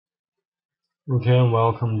Okay, and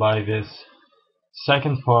welcome by this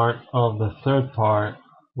second part of the third part.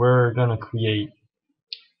 We're gonna create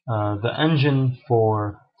the engine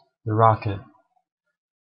for the rocket.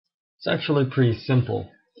 It's actually pretty simple.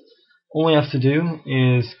 All we have to do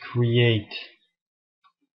is create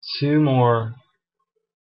two more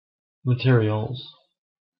materials,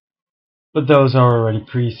 but those are already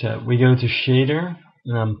preset. We go to shader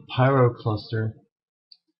and then pyrocluster,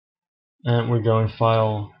 and we're going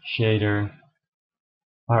file shader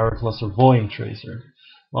pyrocluster volume tracer.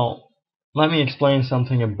 Well, let me explain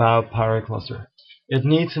something about pyrocluster. It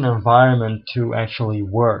needs an environment to actually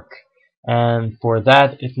work, and for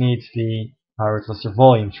that it needs the pyrocluster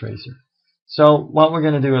volume tracer. So what we're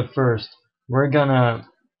going to do at first, we're going to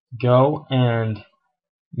go and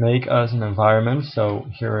make us an environment. So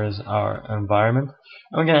here is our environment.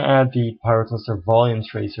 I'm going to add the pyrocluster volume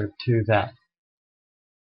tracer to that.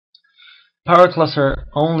 Pyrocluster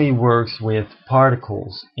only works with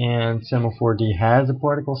particles, and Semaphore-D has a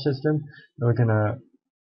particle system. We're gonna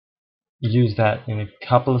use that in a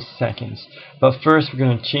couple of seconds. But first, we're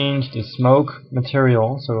gonna change the smoke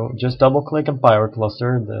material. So just double click on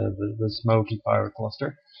Pyrocluster, the smoky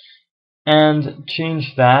Pyrocluster, and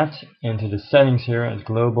change that into the settings here at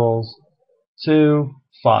globals to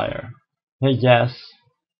fire. Hit yes,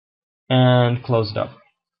 and close it up.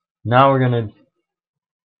 Now we're gonna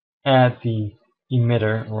add the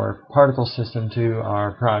emitter or particle system to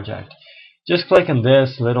our project. Just click on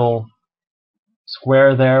this little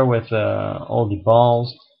square there with all the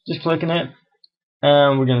balls. Just click on it,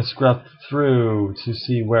 and we're going to scrub through to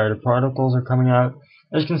see where the particles are coming out.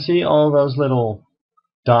 As you can see, all those little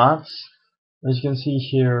dots, as you can see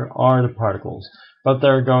here, are the particles, but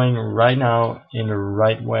they're going right now in the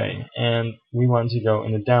right way, and we want to go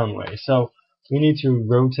in the down way. So we need to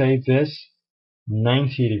rotate this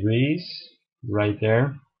 90 degrees right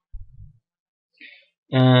there,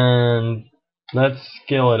 and let's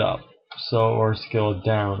scale it up, or scale it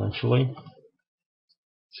down actually.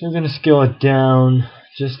 So we're going to scale it down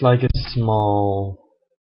just like a small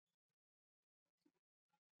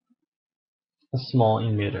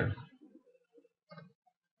emitter,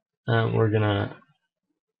 and we're gonna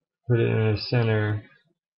put it in the center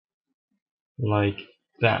like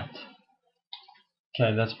that.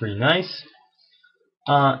 Okay, that's pretty nice.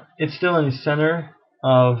 It's still in the center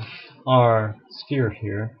of our sphere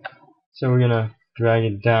here, so we're gonna drag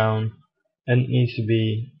it down, and it needs to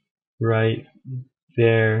be right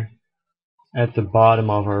there at the bottom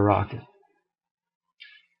of our rocket.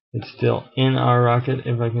 It's still in our rocket,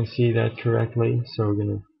 if I can see that correctly, so we're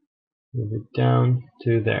gonna move it down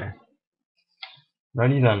to there.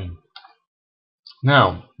 Ready then.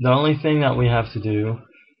 Now, the only thing that we have to do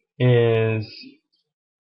is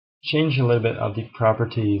change a little bit of the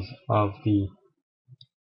properties of the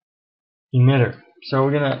emitter. So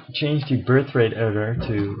we're gonna change the birth rate editor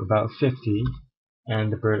to about 50,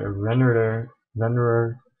 and the birth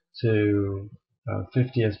renderer to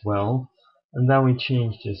 50 as well, and then we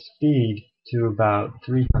change the speed to about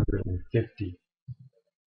 350.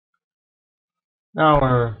 Now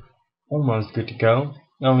we're almost good to go.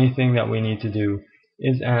 The only thing that we need to do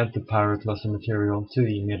is add the pyrocluster material to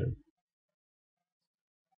the emitter.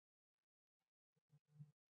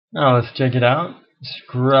 Now let's check it out.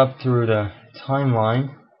 Scrub through the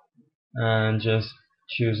timeline and just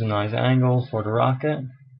choose a nice angle for the rocket.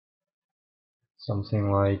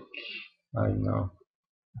 Something like, I don't know,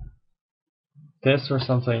 this or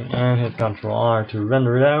something, and hit Ctrl R to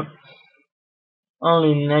render it out.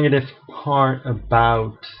 Only negative part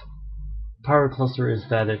about Pyrocluster is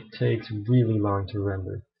that it takes really long to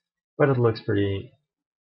render, but it looks pretty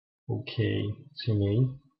okay to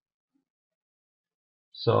me.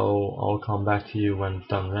 So I'll come back to you when it's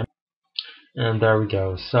done rendering. And there we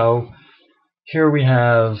go. So here we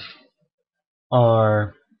have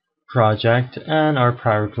our project and our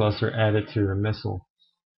pyrocluster added to the missile.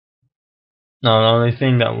 Now the only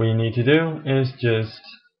thing that we need to do is just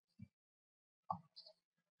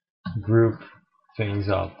group things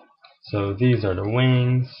up. So these are the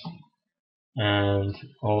wings, and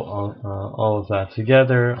all of that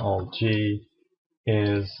together, Alt G,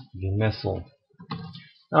 is the missile.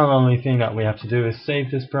 Now the only thing that we have to do is save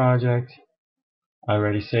this project. I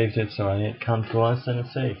already saved it, so I hit Ctrl S and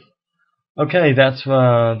it's saved. Okay, that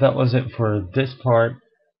was it for this part.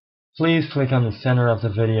 Please click on the center of the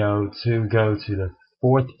video to go to the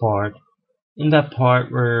fourth part. In that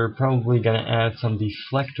part, we're probably going to add some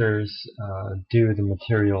deflectors due to the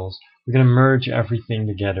materials. We're going to merge everything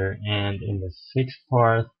together, and in the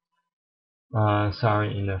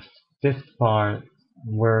in the fifth part,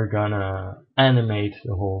 we're going to animate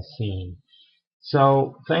the whole scene.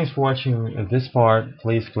 So thanks for watching this part.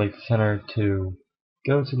 Please click center to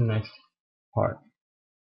go to the next part.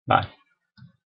 Bye.